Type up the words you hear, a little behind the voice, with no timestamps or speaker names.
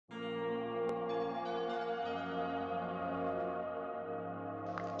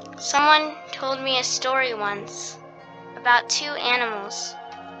Someone told me a story once about two animals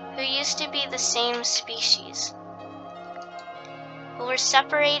who used to be the same species, who were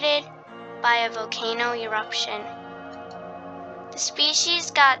separated by a volcano eruption. The species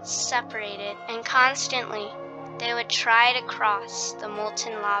got separated, and constantly they would try to cross the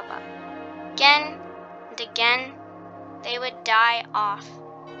molten lava. Again and again, they would die off.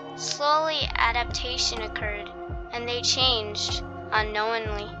 Slowly, adaptation occurred, and they changed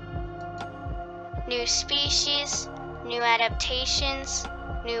unknowingly. New species, new adaptations,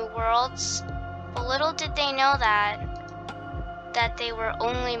 new worlds, but little did they know that they were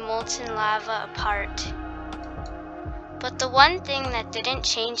only molten lava apart. But the one thing that didn't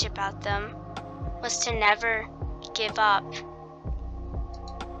change about them was to never give up.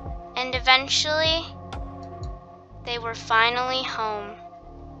 And eventually, they were finally home.